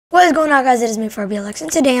What is going on, guys? It is me, RBLX,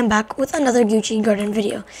 and today I'm back with another Gucci garden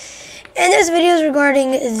video. And this video is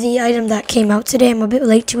regarding the item that came out today. I'm a bit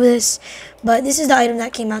late to this, but this is the item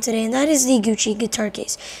that came out today, and that is the Gucci guitar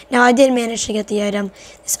case. Now, I did manage to get the item.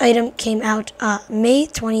 This item came out May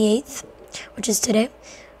 28th, which is today,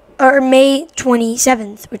 or May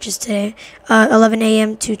 27th, which is today, 11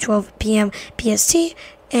 a.m. to 12 p.m. PST,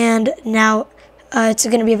 and now it's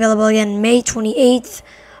going to be available again May 28th.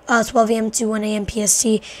 12 a.m. to 1 a.m. PST.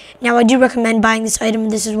 Now, I do recommend buying this item.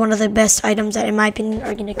 This is one of the best items that, in my opinion,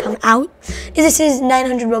 are going to come out. This is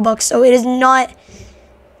 900 Robux, so it is not...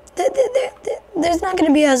 There's not going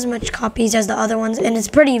to be as much copies as the other ones, and it's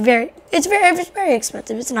very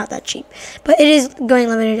expensive. It's not that cheap, but it is going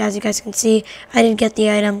limited, as you guys can see. I did get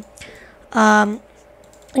the item.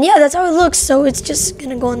 And yeah, that's how it looks. So it's just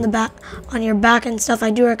gonna go on the back, on your back and stuff.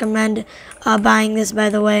 I do recommend buying this, by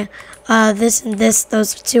the way. This and this,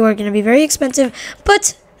 those two are gonna be very expensive,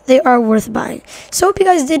 but they are worth buying. So hope you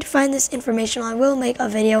guys did find this informational. I will make a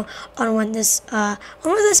video on when this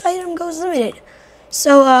item goes limited.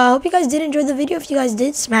 So hope you guys did enjoy the video. If you guys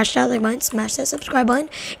did, smash that like button, smash that subscribe button,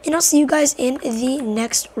 and I'll see you guys in the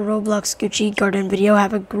next Roblox Gucci garden video.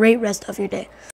 Have a great rest of your day.